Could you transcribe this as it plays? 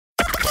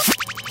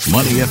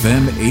Money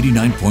FM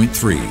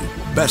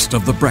 89.3, best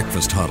of the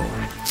breakfast huddle.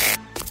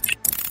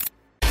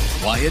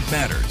 Why it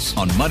matters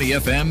on Money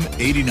FM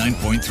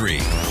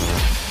 89.3.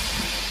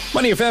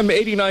 Money FM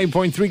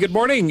 89.3. Good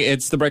morning.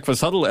 It's the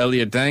Breakfast Huddle.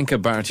 Elliot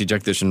Danker, Bharati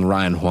Jagdish and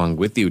Ryan Huang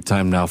with you.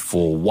 Time now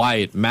for Why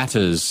It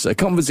Matters. A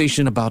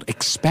conversation about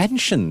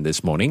expansion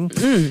this morning.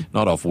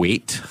 Not of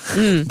weight,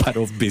 but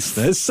of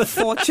business.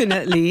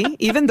 Fortunately,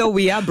 even though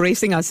we are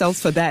bracing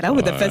ourselves for that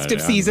with the festive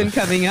season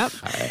coming up.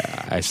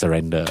 I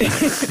surrender.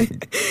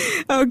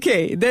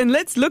 Okay, then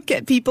let's look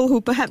at people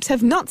who perhaps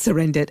have not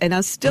surrendered and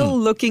are still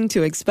looking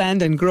to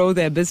expand and grow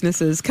their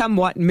businesses, come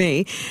what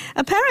may.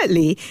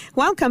 Apparently,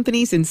 while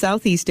companies in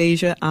Southeast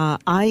Asia are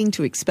eyeing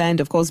to expand,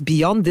 of course,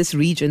 beyond this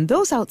region,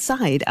 those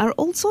outside are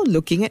also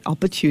looking at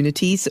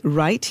opportunities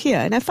right here.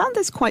 And I found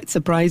this quite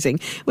surprising.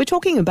 We're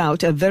talking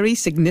about a very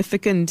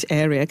significant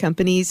area,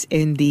 companies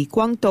in the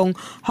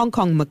Guangdong-Hong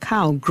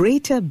Kong-Macao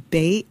Greater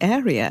Bay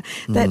Area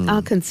that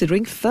are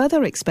considering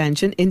further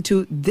expansion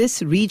into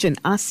this region,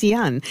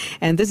 ASEAN.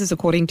 And this is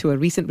according to a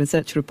recent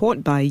research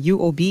report by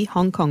UOB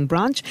Hong Kong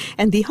branch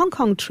and the Hong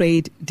Kong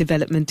Trade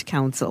Development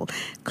Council.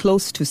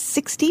 Close to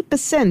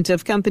 60%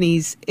 of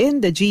companies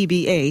in the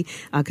GBA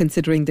are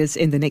considering this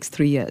in the next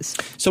 3 years.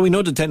 So we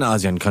know the 10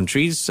 ASEAN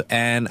countries,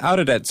 and out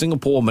of that,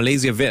 Singapore,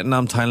 Malaysia,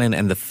 Vietnam, Thailand,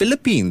 and the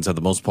Philippines are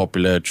the most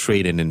popular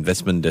trade and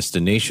investment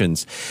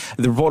destinations.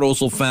 The report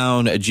also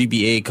found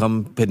GBA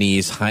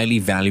companies highly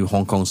value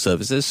Hong Kong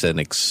services and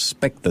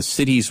expect the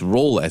city's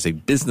role as a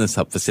business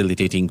hub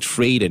facilitating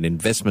trade and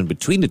investment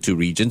between the two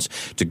regions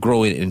to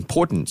grow in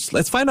importance.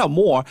 Let's find out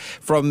more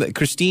from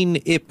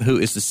Christine Ip, who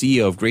is the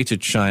CEO of Greater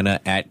China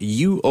at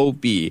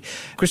UOB.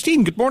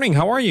 Christine, good morning.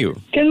 How are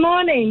you? Good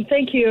morning.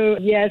 Thank you.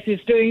 Yes,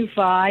 it's doing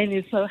fine.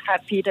 It's so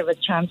happy to have a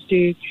chance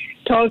to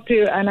talk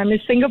to, and I'm in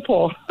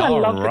Singapore. I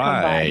love to come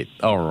back.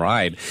 All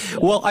right.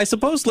 Well, I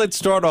suppose let's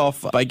start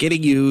off by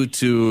getting you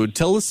to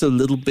tell us a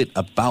little bit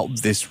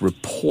about this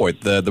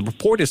report. The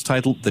report is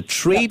titled The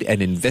Trade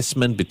and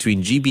Investment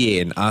Between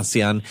GBA and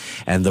ASEAN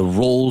and the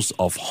Roles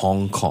of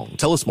Hong Kong.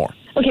 Tell us more.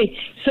 Okay,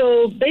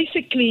 so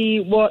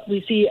basically what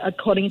we see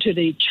according to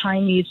the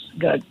Chinese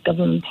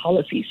government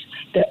policies,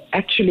 that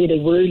actually they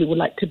really would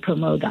like to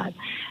promote that.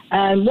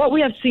 And what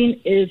we have seen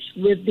is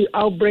with the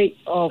outbreak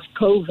of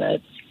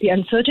COVID, the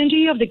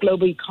uncertainty of the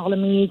global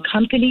economy,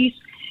 companies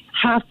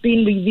have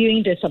been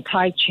reviewing their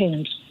supply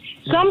chains.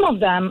 Some of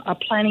them are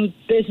planning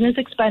business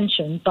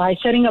expansion by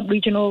setting up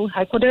regional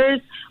headquarters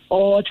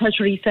or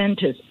treasury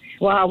centers.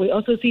 While we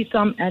also see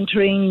some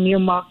entering new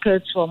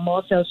markets for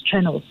more sales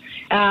channels.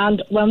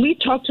 And when we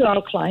talk to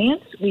our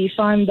clients, we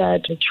find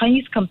that the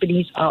Chinese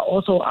companies are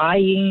also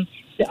eyeing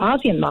the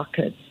ASEAN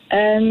market.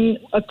 And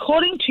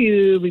according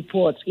to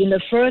reports, in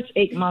the first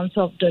 8 months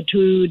of the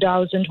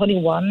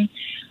 2021,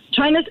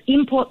 China's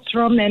imports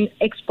from and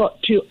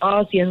export to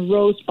ASEAN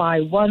rose by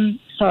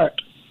 1/3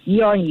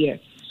 year on year.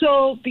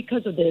 So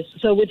because of this,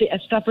 with the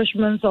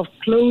establishment of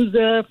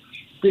closer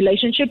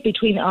relationship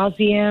between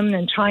ASEAN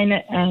and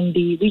China and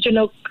the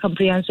regional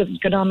comprehensive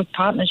economic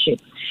partnership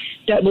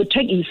that will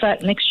take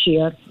effect next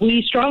year,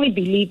 we strongly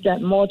believe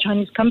that more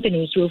Chinese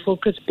companies will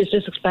focus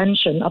business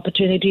expansion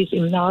opportunities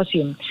in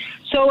ASEAN.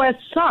 So as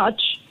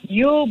such,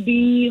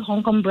 UOB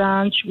Hong Kong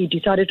branch, we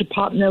decided to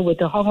partner with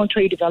the Hong Kong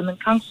Trade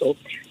Development Council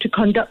to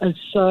conduct a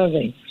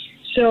survey.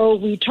 So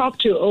we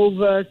talked to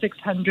over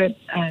 600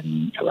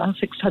 and around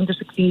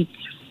 660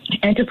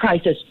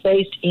 enterprises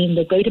based in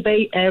the Greater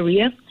Bay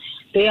Area.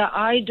 They are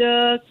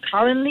either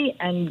currently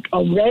and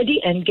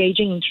already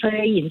engaging in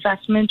trade,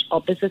 investment, or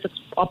business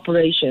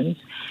operations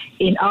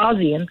in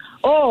ASEAN,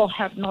 or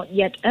have not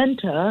yet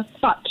entered,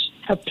 but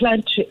have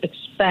planned to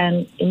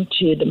expand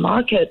into the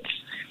markets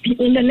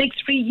in the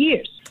next 3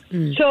 years.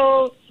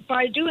 So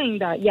by doing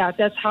that,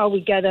 that's how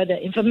we gather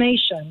the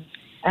information.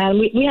 And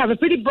we have a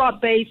pretty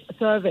broad-based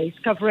surveys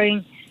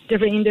covering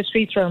different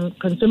industries from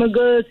consumer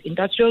goods,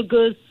 industrial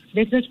goods,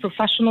 business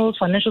professionals,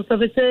 financial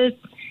services,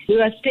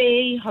 real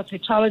estate,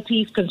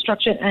 hospitality,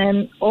 construction,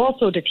 and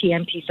also the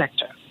TMT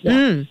sector.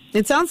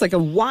 It sounds like a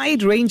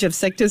wide range of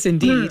sectors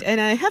indeed.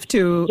 And I have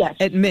to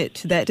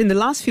admit that in the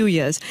last few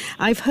years,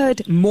 I've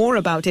heard more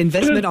about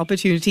investment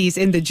opportunities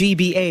in the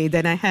GBA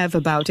than I have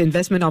about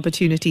investment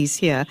opportunities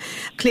here.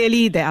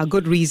 Clearly, there are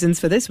good reasons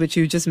for this, which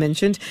you just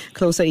mentioned,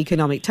 closer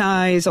economic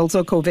ties,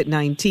 also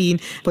COVID-19,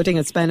 putting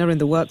a spanner in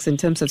the works in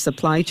terms of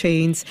supply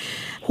chains.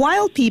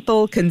 While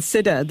people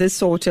consider this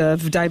sort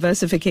of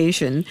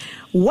diversification,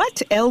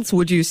 what else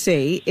would you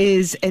say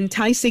is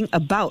enticing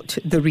about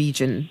the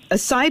region?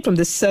 Aside from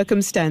the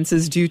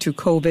circumstances due to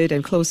COVID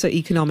and closer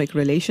economic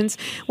relations,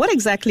 what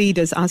exactly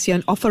does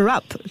ASEAN offer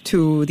up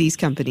to these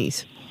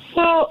companies?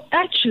 Well,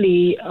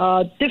 actually,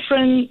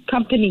 different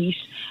companies,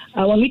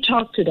 when we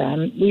talk to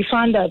them, we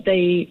find that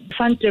they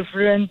find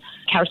different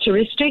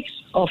characteristics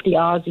of the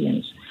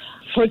ASEANs.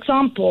 For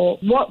example,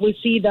 what we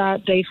see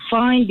that they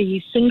find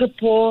the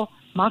Singapore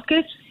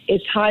market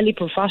is highly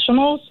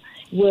professional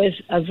with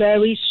a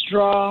very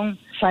strong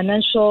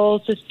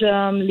financial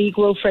system,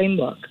 legal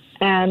framework.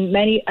 And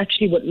many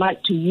actually would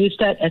like to use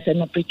that as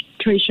an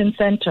arbitration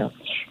center.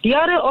 The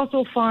other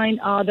also find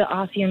other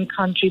ASEAN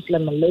countries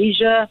like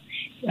Malaysia.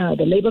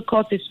 The labor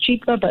cost is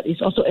cheaper, but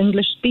it's also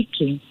English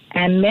speaking.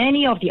 And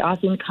many of the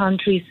ASEAN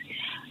countries,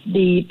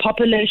 the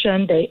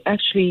population, they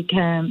actually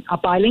are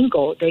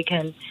bilingual. They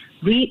can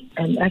read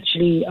and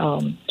actually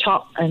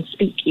talk and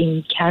speak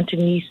in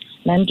Cantonese,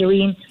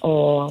 Mandarin,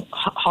 or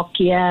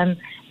Hokkien.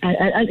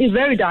 And it's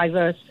very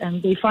diverse,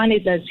 and they find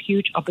it as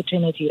huge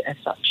opportunity as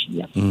such.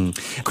 Yeah.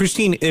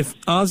 Christine, if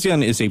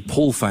ASEAN is a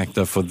pull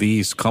factor for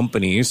these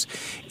companies,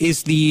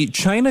 is the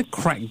China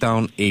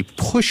crackdown a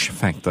push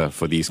factor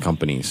for these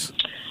companies?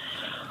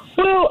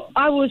 Well,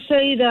 I would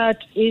say that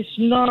it's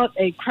not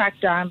a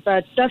crackdown,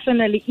 but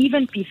definitely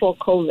even before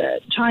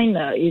COVID,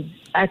 China is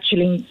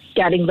actually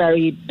getting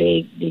very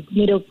big. The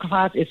middle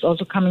class is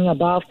also coming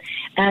above,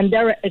 and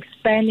there are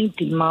expanding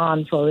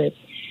demand for it.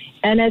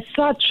 And as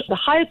such, the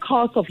high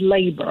cost of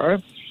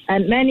labor,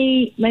 and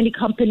many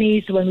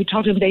companies, when we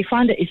talk to them, they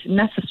find that it's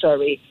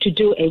necessary to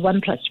do a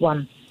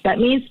 1+1. That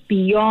means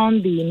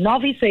beyond the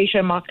Northeast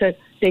Asia market,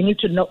 they need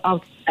to know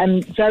out,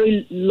 and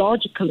very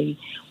logically,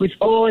 with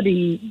all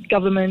the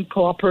government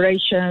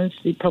cooperations,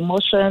 the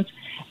promotions,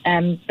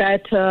 and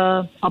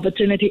better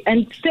opportunity.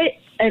 And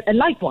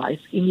likewise,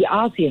 in the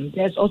ASEAN,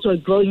 there's also a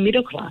growing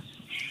middle class.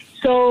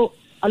 So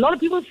a lot of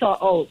people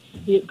thought,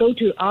 you go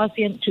to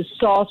ASEAN to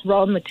source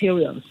raw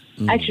materials.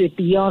 Actually,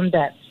 beyond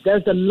that,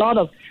 there's a lot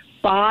of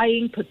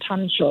buying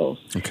potential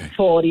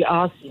for the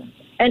ASEAN,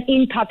 and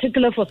in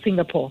particular for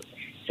Singapore.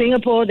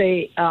 Singapore,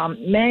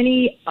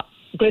 many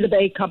Greater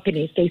Bay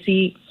companies, they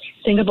see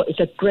Singapore is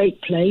a great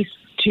place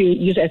to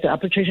use as an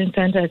arbitration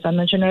center, as I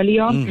mentioned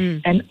earlier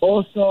on. And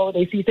also,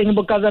 they see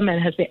Singapore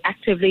government has been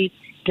actively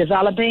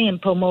developing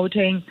and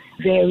promoting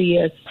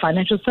various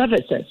financial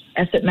services,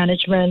 asset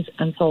management,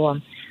 and so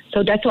on.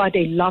 So that's why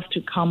they love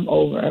to come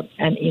over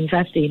and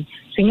invest in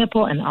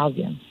Singapore and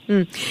ASEAN.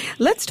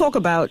 Let's talk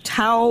about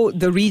how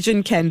the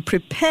region can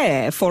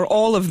prepare for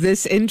all of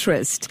this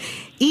interest.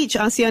 Each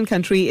ASEAN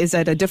country is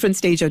at a different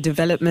stage of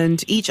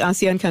development. Each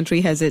ASEAN country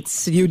has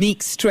its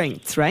unique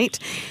strengths, right?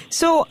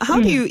 So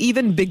how do you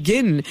even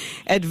begin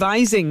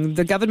advising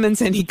the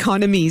governments and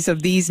economies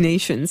of these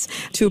nations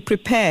to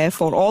prepare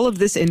for all of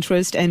this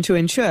interest and to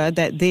ensure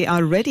that they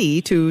are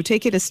ready to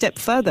take it a step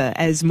further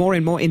as more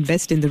and more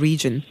invest in the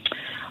region?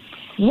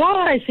 What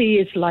I see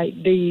is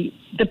like the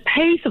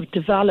pace of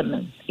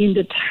development in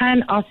the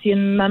 10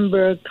 ASEAN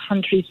member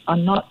countries are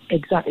not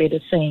exactly the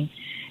same.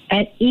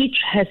 And each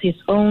has its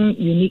own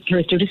unique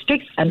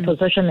characteristics and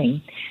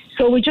positioning.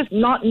 So we just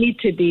not need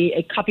to be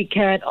a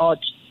copycat or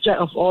jack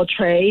of all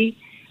trades.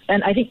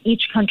 And I think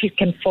each country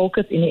can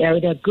focus in the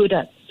area they're good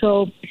at.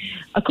 So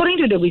according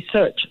to the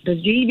research, the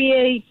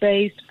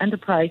GBA-based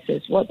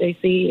enterprises, what they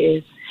see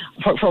is,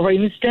 for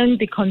instance,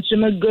 the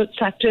consumer goods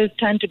sectors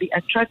tend to be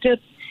attracted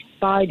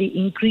by the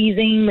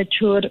increasing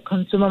matured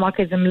consumer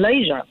markets in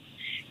Malaysia.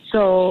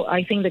 So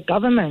I think the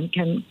government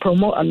can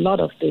promote a lot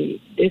of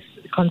this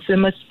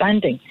consumer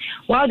spending,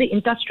 while the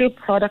industrial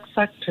product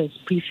sectors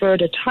prefer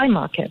the Thai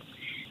market.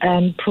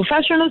 And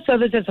professional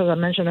services, as I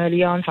mentioned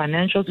earlier on,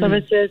 financial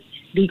services,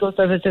 legal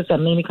services are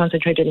mainly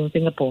concentrated in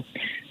Singapore.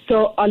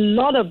 So a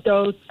lot of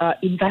those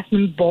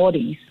investment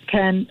bodies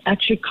can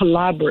actually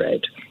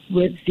collaborate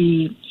with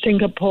the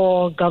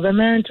Singapore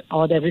government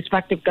or their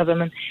respective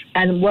government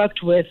and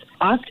worked with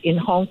us in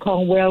Hong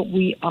Kong, where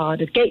we are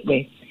the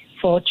gateway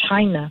for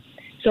China.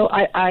 So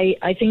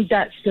I think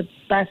that's the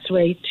best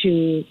way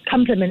to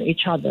complement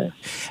each other.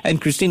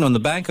 And Christine, on the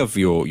back of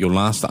your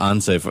last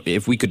answer,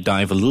 if we could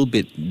dive a little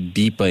bit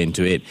deeper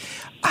into it,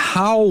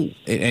 how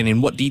and in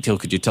what detail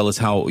could you tell us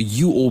how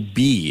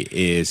UOB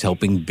is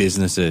helping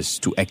businesses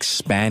to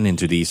expand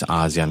into these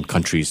ASEAN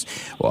countries?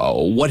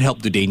 What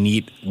help do they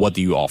need? What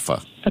do you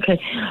offer?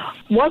 Okay.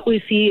 What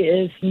we see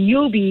is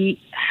UOB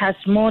has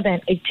more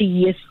than 80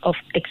 years of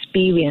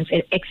experience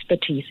and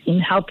expertise in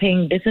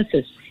helping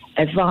businesses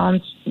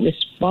advance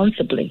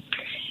responsibly.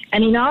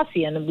 And in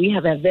ASEAN, we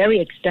have a very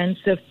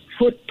extensive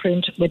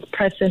footprint with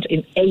presence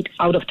in 8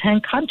 out of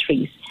 10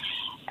 countries.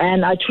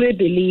 And I truly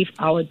believe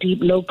our deep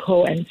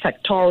local and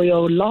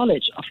sectorial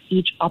knowledge of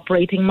each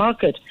operating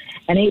market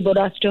enabled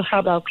us to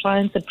help our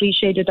clients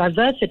appreciate the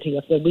diversity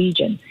of the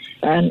region.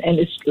 And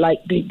it's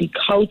like the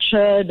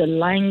culture, the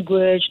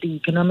language, the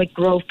economic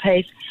growth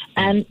pace,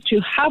 and to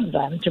help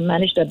them to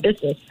manage their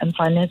business and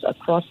finance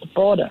across the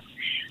border.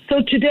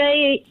 So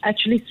today,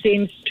 actually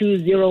since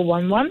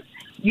 2011,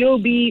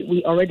 UOB,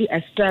 we already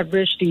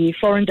established the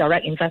Foreign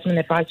Direct Investment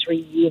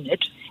Advisory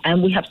Unit,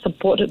 and we have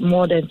supported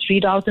more than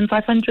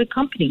 3,500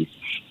 companies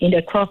in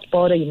their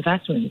cross-border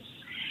investments,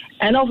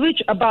 and of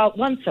which about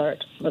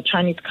one-third were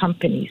Chinese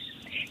companies.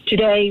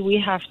 Today, we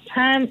have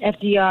 10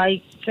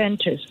 FDI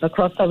centers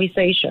across Southeast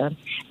Asia,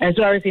 as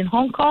well as in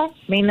Hong Kong,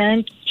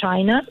 mainland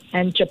China,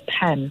 and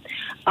Japan.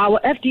 Our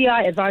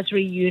FDI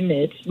advisory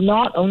unit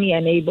not only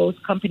enables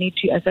companies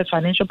to access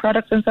financial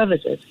products and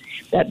services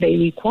that they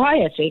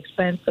require to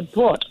expand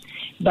abroad,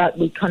 but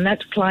we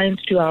connect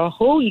clients to our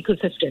whole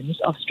ecosystems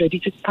of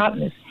strategic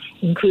partners,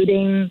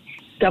 including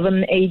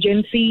government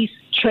agencies,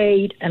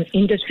 trade and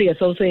industry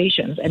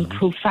associations, and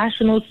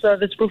professional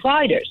service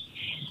providers.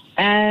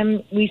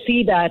 And we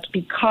see that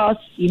because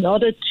in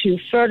order to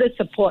further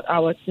support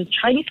the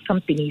Chinese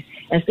companies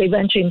as they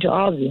venture into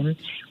ASEAN,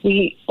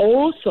 we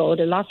also,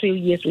 the last few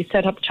years, we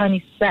set up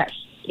Chinese desks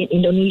in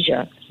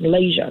Indonesia,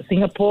 Malaysia,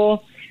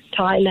 Singapore,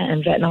 Thailand,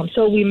 and Vietnam.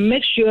 So we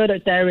make sure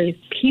that there is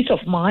peace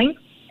of mind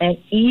and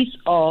ease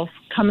of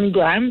common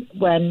ground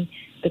when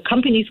the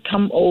companies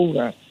come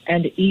over,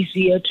 and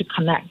easier to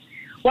connect.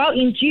 While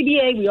in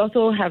GBA, we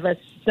also have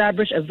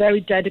established a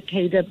very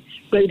dedicated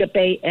Greater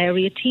Bay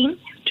Area team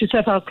to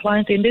serve our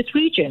clients in this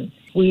region.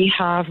 We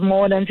have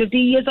more than 50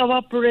 years of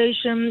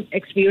operation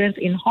experience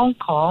in Hong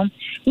Kong.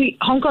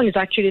 Hong Kong is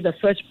actually the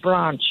first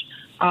branch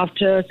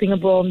after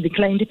Singapore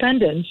declared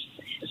independence.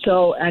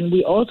 And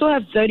we also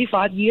have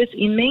 35 years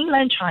in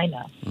mainland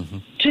China.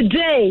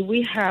 Today,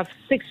 we have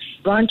 6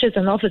 branches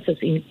and offices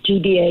in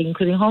GBA,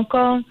 including Hong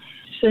Kong,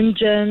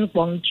 Shenzhen,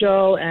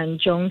 Guangzhou, and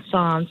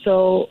Zhongshan.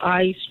 So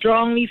I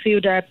strongly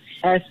feel that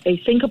as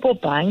a Singapore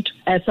bank,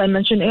 as I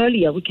mentioned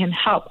earlier, we can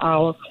help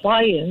our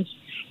clients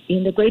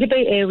in the Greater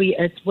Bay Area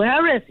as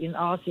well as in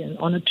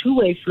ASEAN on a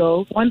two-way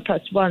flow,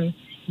 1+1,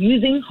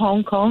 using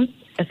Hong Kong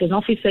as an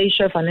Northeast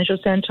Asia financial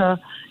center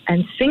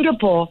and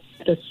Singapore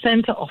as the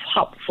center of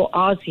hub for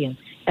ASEAN,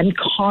 and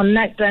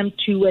connect them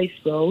two-way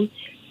flow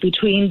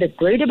between the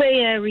Greater Bay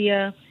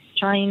Area,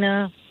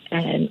 China,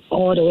 and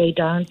all the way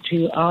down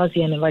to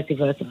ASEAN and vice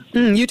versa.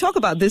 You talk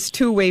about this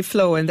two-way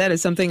flow, and that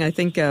is something I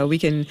think we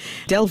can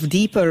delve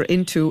deeper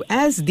into.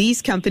 As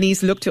these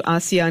companies look to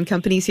ASEAN,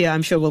 companies here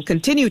I'm sure will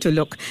continue to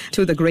look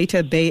to the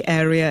Greater Bay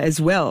Area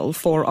as well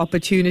for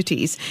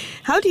opportunities.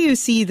 How do you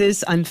see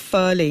this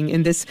unfurling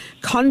in this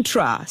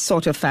contra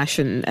sort of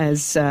fashion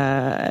as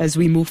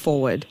we move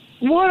forward?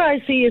 What I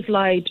see is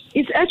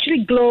it's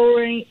actually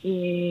growing,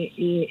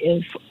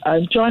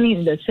 joining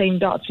in the same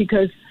dots,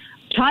 because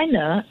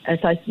China, as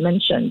I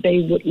mentioned,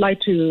 they would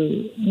like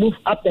to move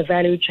up the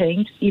value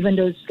chain, even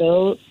though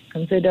still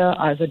considered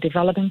as a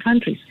developing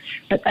countries.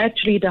 But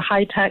actually the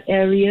high-tech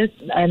areas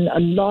and a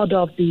lot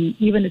of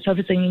even the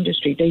servicing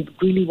industry, they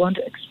really want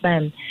to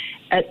expand.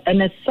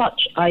 And as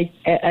such,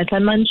 as I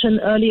mentioned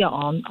earlier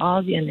on,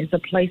 ASEAN is a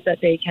place that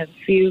they can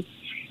feel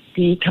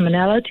the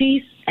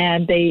commonalities,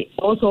 and they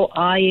also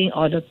eyeing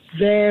on a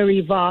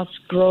very vast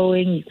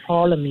growing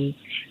economy.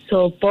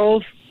 So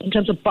both in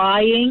terms of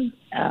buying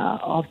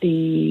of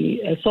the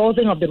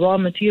sourcing of the raw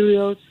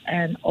materials,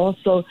 and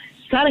also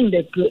selling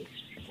their goods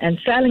and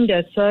selling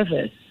their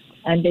service,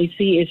 and they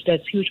see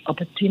there's huge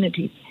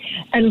opportunities.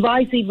 And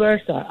vice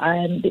versa,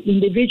 and the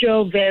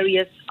individual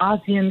various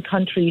ASEAN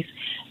countries,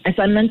 as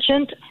I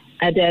mentioned,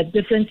 at a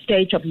different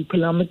stage of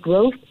economic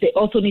growth, they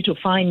also need to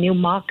find new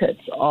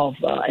markets of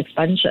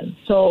expansion.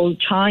 So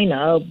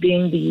China,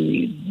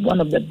 being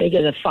one of the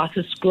biggest, the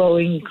fastest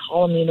growing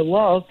economy in the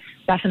world,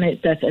 definitely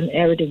that's an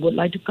area they would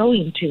like to go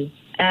into.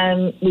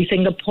 And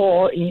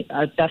Singapore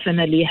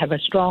definitely have a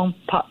strong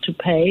part to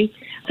play.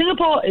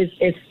 Singapore is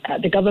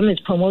the government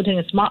is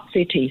promoting smart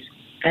cities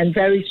and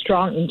very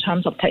strong in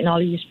terms of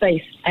technology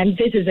space. And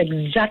this is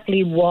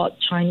exactly what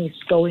China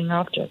is going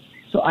after.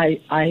 So I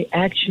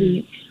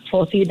actually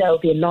foresee there will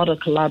be a lot of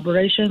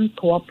collaboration,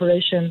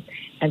 cooperation,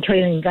 and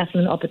trade and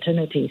investment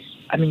opportunities,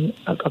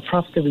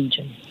 across the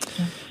region.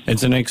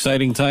 It's an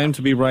exciting time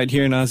to be right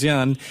here in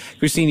ASEAN.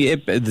 Christine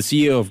Ip, the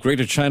CEO of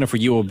Greater China for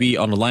UOB,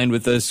 on the line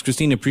with us.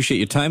 Christine, appreciate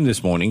your time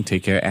this morning.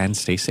 Take care and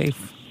stay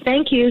safe.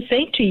 Thank you.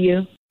 Same to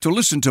you. To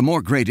listen to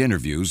more great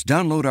interviews,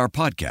 download our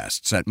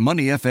podcasts at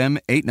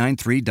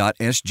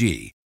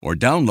moneyfm893.sg or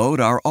download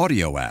our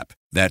audio app.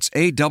 That's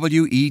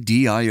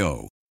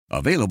AWEDIO.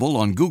 Available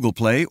on Google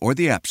Play or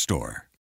the App Store.